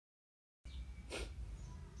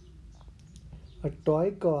A toy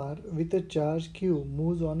car with a charge q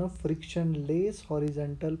moves on a frictionless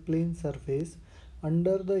horizontal plane surface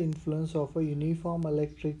under the influence of a uniform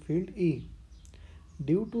electric field E.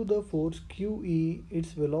 Due to the force QE,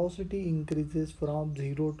 its velocity increases from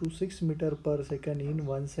 0 to 6 meter per second in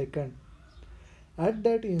 1 second. At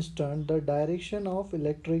that instant, the direction of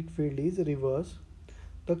electric field is reversed.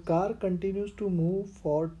 The car continues to move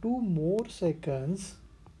for 2 more seconds.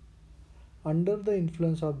 Under the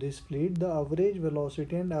influence of this fluid, the average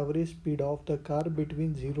velocity and average speed of the car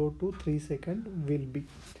between 0 to 3 second will be.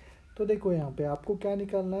 तो देखो यहाँ पे आपको क्या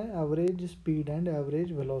निकालना है, average speed and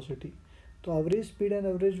average velocity. तो average speed and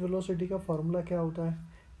average velocity का फॉर्मूला क्या होता है,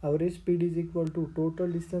 average speed is equal to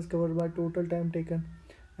total distance covered by total time taken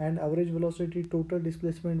and average velocity total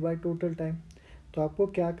displacement by total time. तो आपको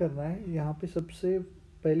क्या करना है, यहाँ पे सबसे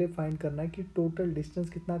पहले फाइंड करना है कि टोटल डिस्टेंस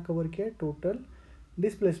कितना कवर किया है, टोटल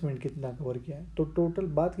डिस्प्लेसमेंट कितना कवर किया है. तो टोटल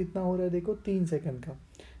बात कितना हो रहा है, देखो 3 सेकंड का.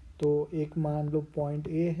 तो एक मान लो पॉइंट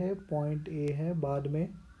ए है, बाद में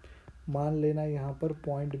मान लेना यहाँ पर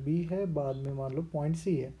पॉइंट बी है, बाद में मान लो पॉइंट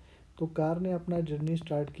सी है. तो कार ने अपना जर्नी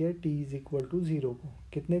स्टार्ट किया T is equal to zero को,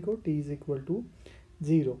 कितने को, T is equal to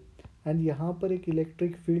zero. And यहाँ पर एक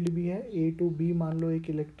इलेक्ट्रिक फील्ड भी है, ए टू बी मान लो एक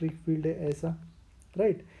इलेक्ट्रिक फील्ड है ऐसा,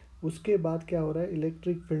 राइट. उसके बाद क्या हो रहा है,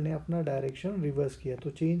 इलेक्ट्रिक फील्ड ने अपना डायरेक्शन रिवर्स किया, तो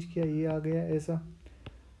चेंज किया, ये आ गया ऐसा.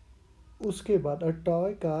 उसके बाद a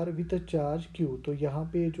toy car with a charge Q. तो यहाँ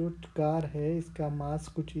पे जो कार है इसका मास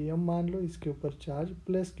कुछ एम मान लो, इसके ऊपर चार्ज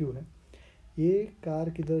प्लस क्यू है. ये कार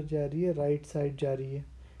किधर जा रही है, राइट साइड जा रही है.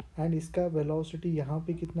 एंड इसका वेलोसिटी यहाँ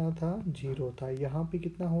पे कितना था, 0 था. यहाँ पे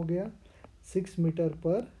कितना हो गया, 6 मीटर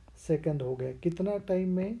पर सेकंड हो गया. कितना टाइम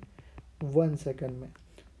में, 1 सेकंड में.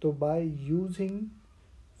 तो by using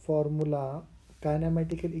formula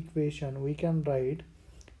kinematical equation we can write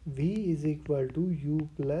v is equal to you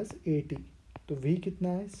plus A T. तो v कितना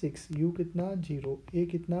है 6, u कितना 0, a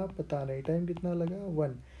कितना पता नहीं, टाइम कितना लगा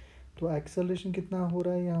 1. तो एक्सेलरेशन कितना हो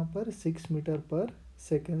रहा है यहाँ पर, 6 मीटर पर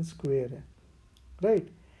सेकेंड स्क्वेयर है, राइट.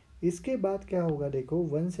 इसके बाद क्या होगा, देखो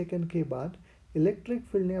 1 सेकेंड के बाद इलेक्ट्रिक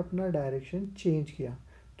फील्ड ने अपना डायरेक्शन चेंज किया.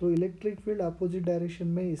 तो इलेक्ट्रिक फील्ड अपोजिट डायरेक्शन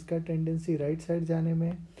में, इसका टेंडेंसी राइट साइड जाने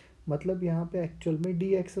में, मतलब यहाँ पे एक्चुअल में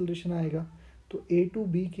डी एक्सेलरेशन आएगा. तो ए टू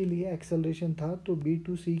बी के लिए एक्सेलरेशन था, तो बी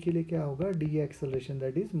टू सी के लिए क्या होगा, D acceleration,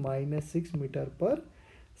 that is -6 metre पर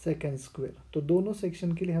सेकेंड स्क्वेयर. तो दोनों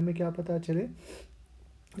सेक्शन के लिए हमें क्या पता चले,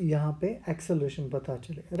 यहाँ पे एक्सेलरेशन पता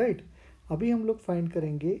चले, राइट. अभी हम लोग फाइंड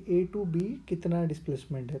करेंगे ए टू बी कितना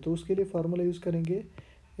डिस्प्लेसमेंट है. तो उसके लिए फार्मूला यूज़ करेंगे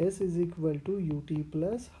S is equal to U T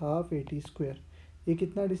plus half A T square. ये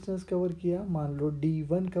कितना डिस्टेंस कवर किया, मान लो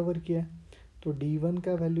D1 कवर किया. तो D1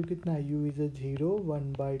 का वैल्यू कितना है, U इज़ 0,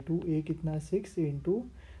 1/2, ए कितना 6 इंटू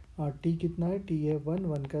टी कितना है, टी है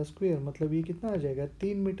 1 का स्क्वेयर, मतलब ये कितना आ जाएगा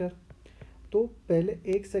 3 मीटर. तो पहले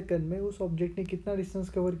 1 सेकंड में उस ऑब्जेक्ट ने कितना डिस्टेंस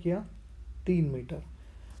कवर किया, 3 मीटर.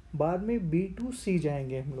 बाद में बी टू सी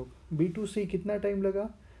जाएंगे हम लोग, बी टू सी कितना टाइम लगा,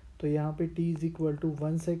 तो यहाँ पे t is equal to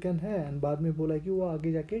 1 second है. एंड बाद में बोला कि वो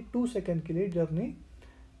आगे जाके 2 सेकंड के लिए जर्नी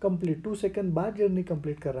कंप्लीट, 2 सेकंड बाद जर्नी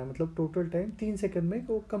कंप्लीट कर रहा है, मतलब टोटल टाइम 3 सेकंड में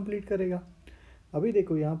वो कंप्लीट करेगा. अभी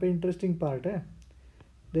देखो यहाँ पे इंटरेस्टिंग पार्ट है,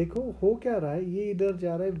 देखो हो क्या रहा है, ये इधर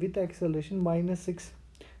जा रहा है विथ एक्सेलरेशन -6.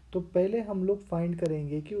 तो पहले हम लोग फाइंड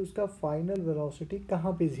करेंगे कि उसका फाइनल वेलोसिटी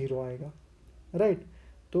कहाँ पे 0 आएगा, राइट.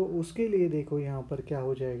 तो उसके लिए देखो यहाँ पर क्या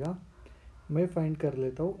हो जाएगा, मैं फाइंड कर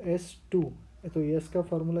लेता हूँ S2. तो S का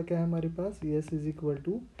फार्मूला क्या है हमारे पास, S is equal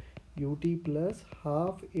to U T plus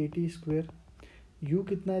half A T square. U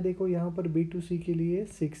कितना है, देखो यहाँ पर बी टू सी के लिए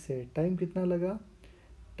 6 है. टाइम कितना लगा,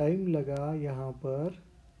 टाइम लगा यहाँ पर,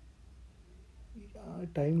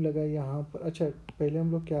 अच्छा पहले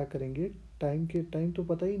हम लोग क्या करेंगे, टाइम तो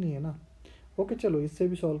पता ही नहीं है ना. ओके चलो इससे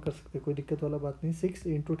भी सॉल्व कर सकते हैं, कोई दिक्कत वाला बात नहीं. 6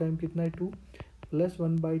 इंटू टाइम कितना है 2 प्लस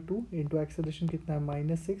 1/2 इंटू एक्सेलरेशन कितना है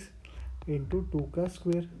 -6 इंटू 2 का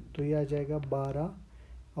स्क्वेयर. तो ये आ जाएगा 12,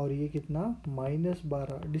 और ये कितना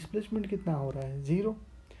 -12. डिस्प्लेसमेंट कितना हो रहा है 0.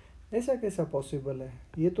 ऐसा कैसा पॉसिबल है,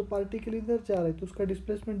 ये तो पार्टिकल इधर जा रहा है, तो उसका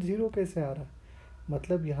डिस्प्लेसमेंट 0 कैसे आ रहा है.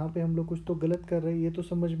 मतलब यहाँ पे हम लोग कुछ तो गलत कर रहे हैं, ये तो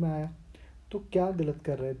समझ में आया. तो क्या गलत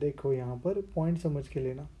कर रहे हैं, देखो यहाँ पर पॉइंट समझ के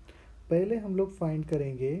लेना. पहले हम लोग फाइंड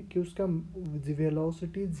करेंगे कि उसका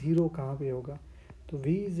वेलोसिटी 0 कहाँ पे होगा. तो v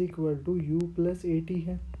is equal to you plus A T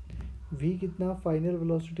है. v कितना, फाइनल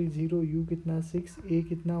वेलोसिटी 0, u कितना 6, a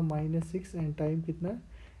कितना -6 एंड टाइम कितना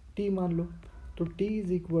t मान लो. तो t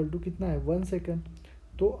इज इक्वल टू कितना है 1 सेकंड.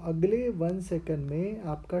 तो अगले 1 सेकंड में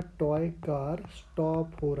आपका टॉय कार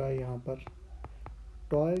स्टॉप हो रहा है. यहाँ per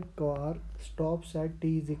toy car stops at t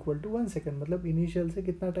is equal to 1 second, मतलब इनिशियल से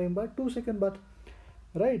कितना टाइम बाद, 2 सेकंड बाद,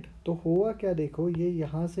 राइट. तो हुआ क्या, देखो ये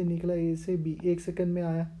यहाँ से निकला, ए से बी 1 सेकंड में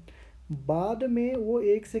आया, बाद में वो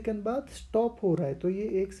 1 सेकंड बाद स्टॉप हो रहा है, तो ये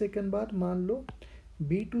 1 सेकंड बाद मान लो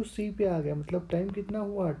बी टू सी पे आ गया, मतलब टाइम कितना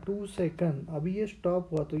हुआ 2 सेकंड। अभी ये स्टॉप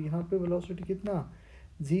हुआ तो यहाँ पे वेलोसिटी कितना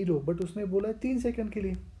 0, बट उसने बोला है 3 सेकंड के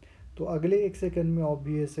लिए, तो अगले 1 सेकंड में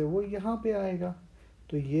ऑब्वियस है वो यहाँ पे आएगा।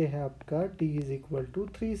 तो ये है आपका t is equal to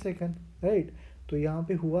 3 second, right. तो यहाँ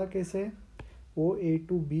पे हुआ कैसे, वो ए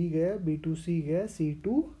टू बी गया, बी टू सी गया, सी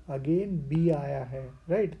टू अगेन बी आया है,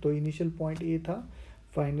 राइट। तो इनिशियल पॉइंट ए था,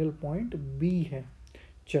 फाइनल पॉइंट बी है।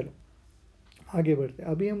 चलो आगे बढ़ते हैं।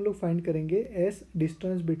 अभी हम लोग फाइंड करेंगे S,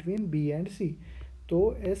 distance between B and सी।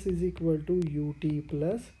 तो S is equal to U T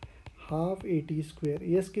plus half A T square.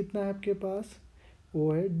 S कितना है आपके पास,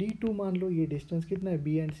 वो है डी टू, मान लो ये डिस्टेंस कितना है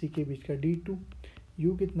बी एंड सी के बीच का डी टू।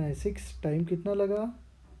 यू कितना है 6, टाइम कितना लगा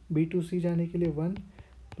बी टू सी जाने के लिए 1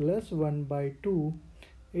 प्लस 1/2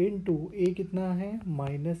 इंटू ए कितना है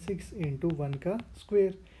 -6 इंटू 1 का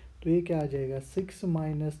स्क्वेयर। तो ये क्या आ जाएगा 6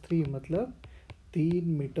 - 3 मतलब 3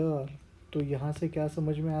 मीटर। तो यहाँ से क्या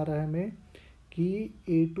समझ में आ रहा है हमें कि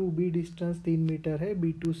ए टू बी डिस्टेंस 3 मीटर है,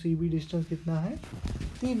 B to C B distance कितना है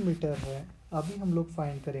 3 मीटर है। अभी हम लोग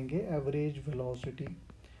फाइंड करेंगे एवरेज वेलोसिटी।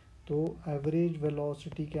 तो average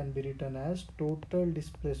velocity can be written as total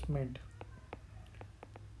displacement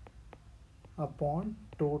upon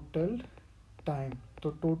total time. तो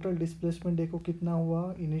टोटल डिस्प्लेसमेंट देखो कितना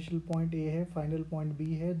हुआ, इनिशियल पॉइंट ए है, फाइनल पॉइंट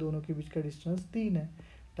बी है, दोनों के बीच का डिस्टेंस 3 है।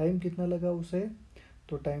 टाइम कितना लगा उसे,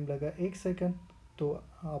 तो टाइम लगा 1 सेकंड। तो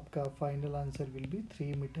आपका final answer will be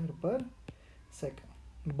 3 metre पर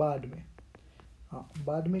सेकंड। बाद में, हाँ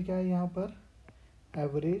बाद में क्या है यहाँ पर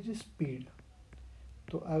एवरेज स्पीड।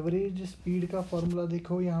 तो एवरेज स्पीड का फॉर्मूला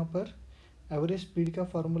देखो यहाँ पर, एवरेज स्पीड का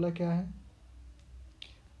फॉर्मूला क्या है,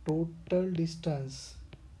 total distance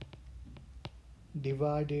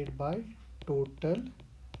divided by total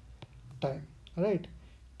time, right.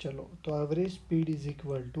 चलो तो average speed is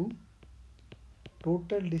equal to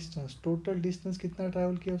total distance. Total distance कितना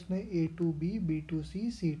ट्रैवल किया उसने, ए to be, B to C,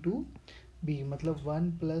 C to be, मतलब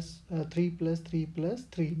 1 + 3 + 3 +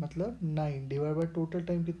 3 मतलब 9 डिवाइड बाय टोटल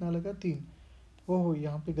टाइम कितना लगा 3। ओहो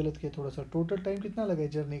यहाँ पे गलत किया थोड़ा सा, टोटल टाइम कितना लगा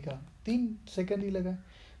जर्नी का 3 सेकंड ही लगा।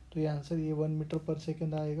 तो ये आंसर ये 1 मीटर पर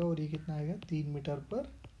सेकंड आएगा और ये कितना आएगा 3 मीटर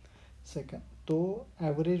पर सेकंड। तो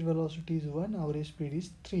average velocity is 1, average speed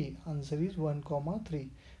is 3, answer is 1, 3।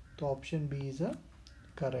 तो option B is a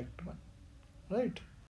correct one, right.